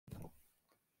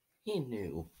He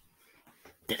knew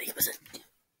that he was a...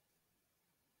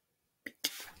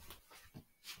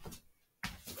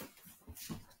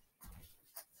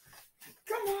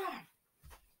 Come on!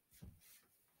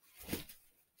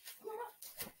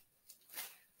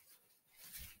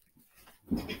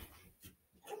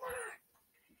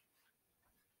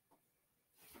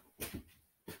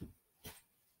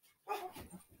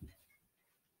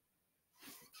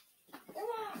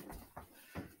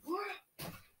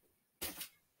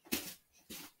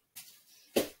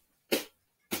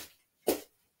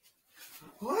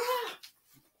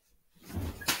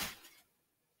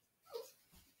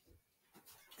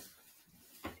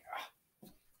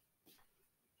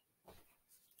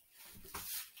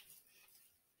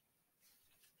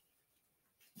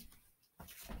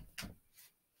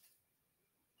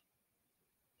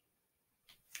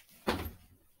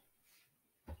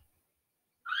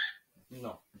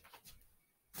 No.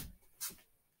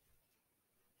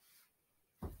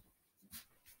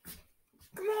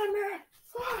 Come on, man.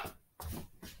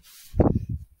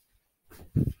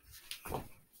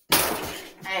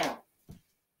 Ow.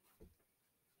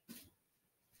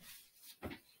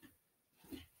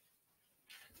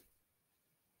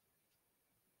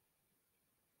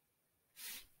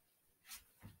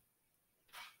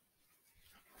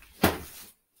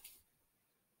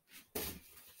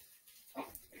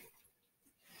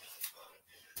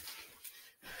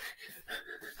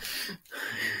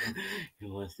 He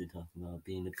wants to talk about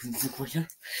being a pizza player.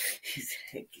 His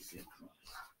head is across.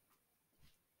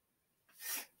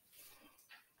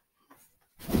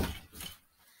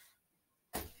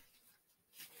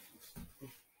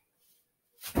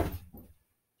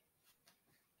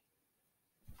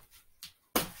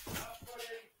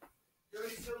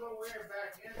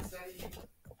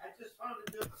 I just found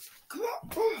a new... Come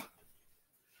on!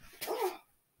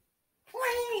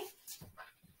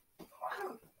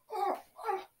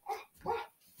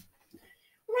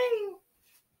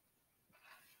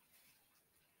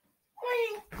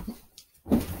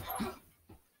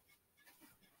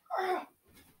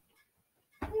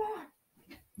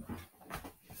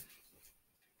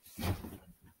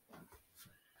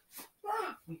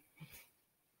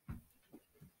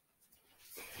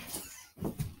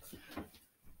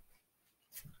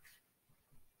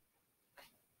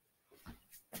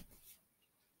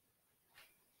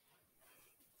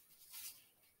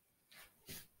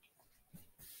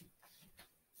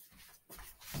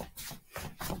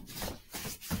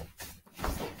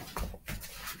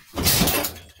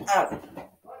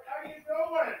 What are you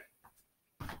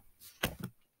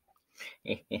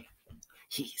doing?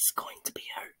 He's going to be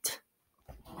hurt.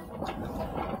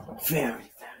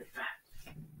 Very, very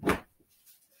bad.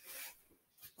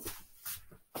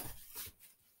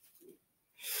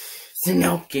 The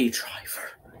no-gay driver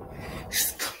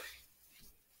is coming.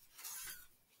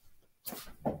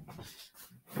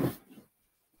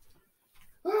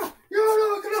 You're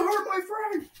not gonna hurt my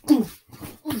friend!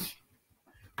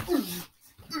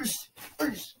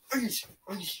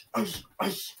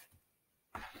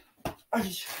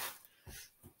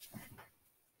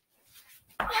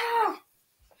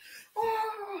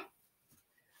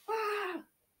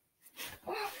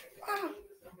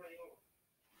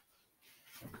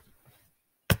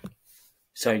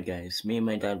 Sorry guys, me and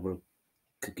my dad were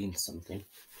cooking something.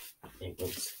 It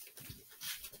was...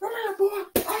 Come here, boy!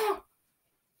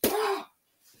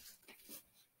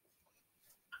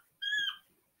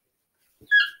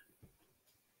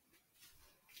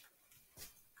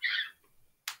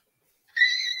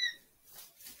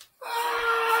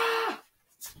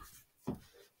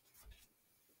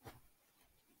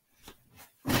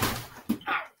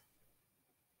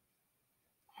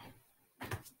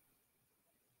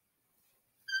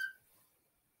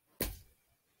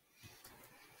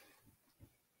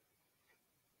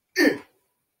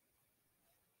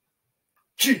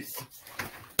 Jeez!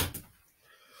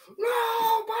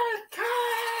 Nobody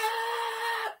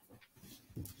can!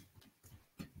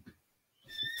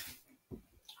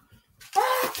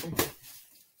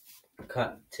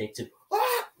 Cut. Take two.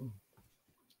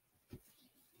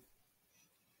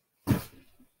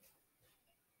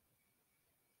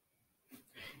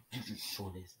 You just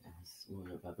short his ass.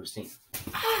 What have I ever seen?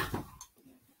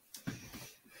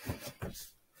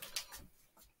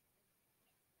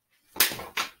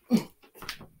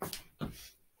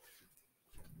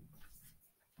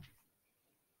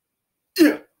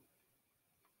 Yeah.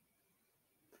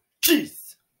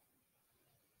 Jeez.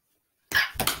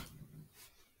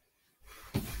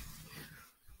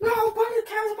 Nobody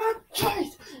cares about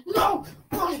cheese.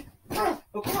 Nobody cares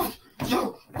about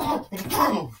you.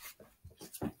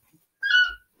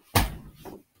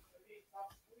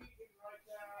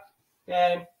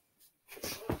 Okay.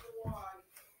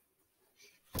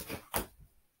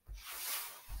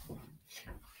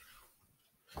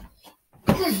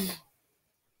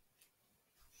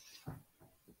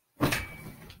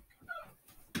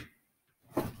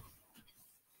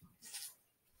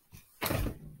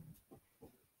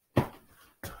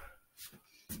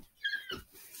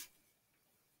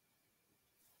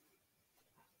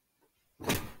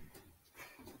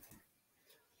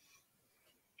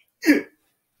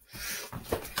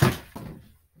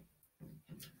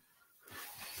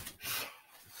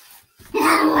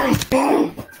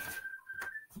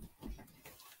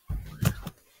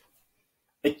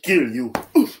 I kill you.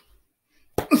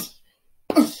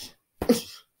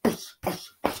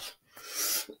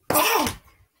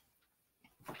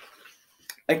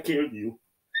 I killed you.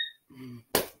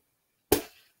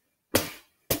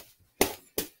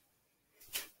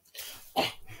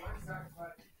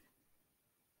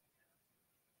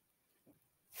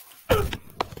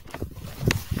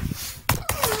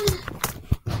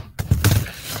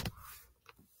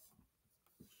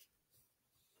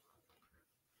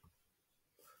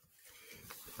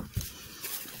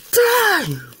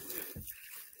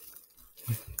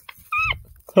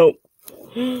 Help.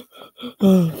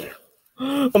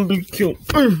 I'm being killed.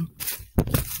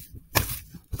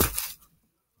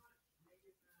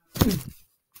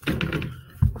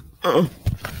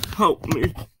 Help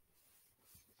me.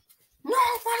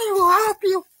 Nobody will help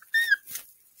you.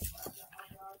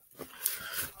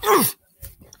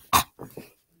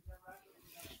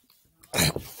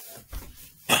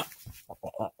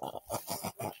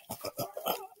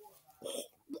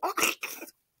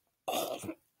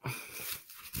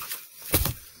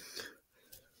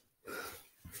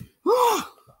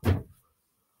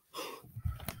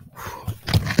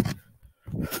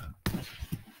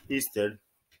 He's dead.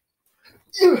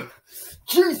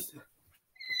 Jeez.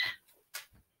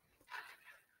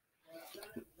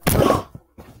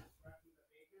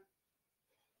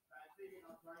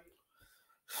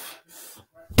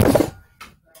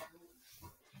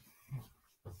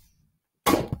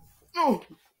 No.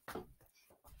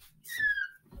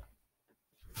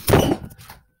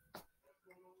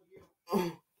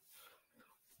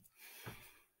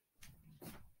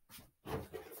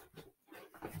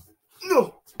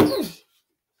 No.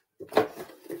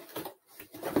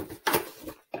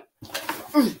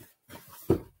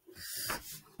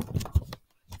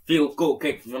 Field goal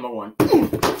kick number 1.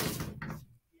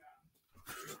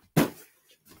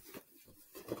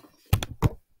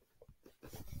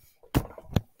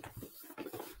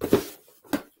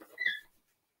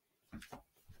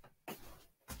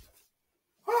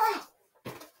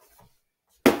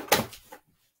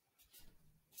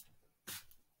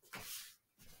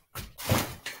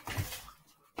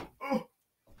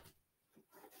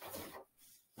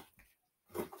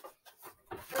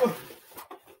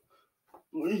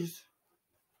 Please.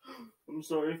 I'm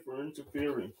sorry for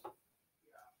interfering.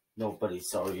 Nobody's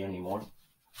sorry anymore.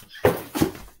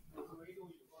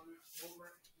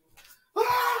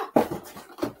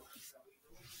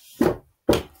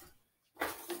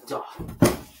 No.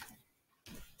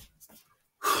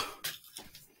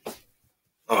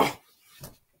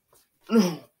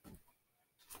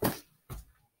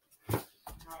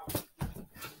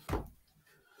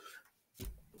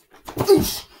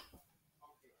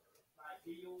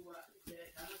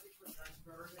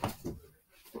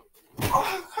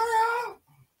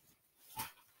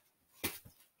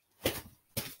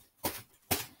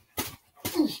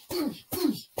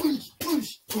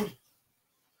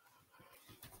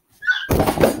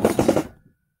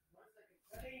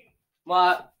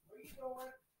 What?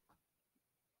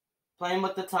 Playing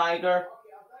with the tiger.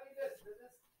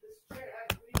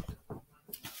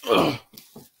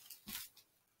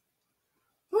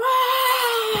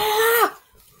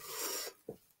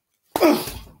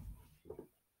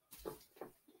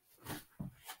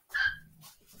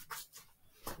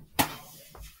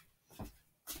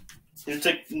 You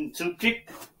take 2 kick.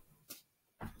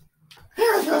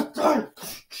 Here's your turn.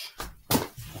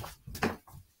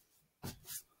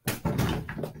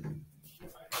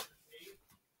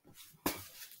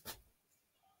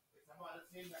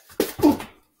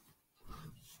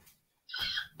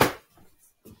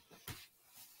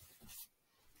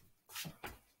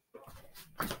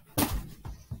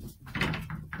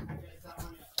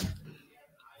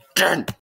 Done.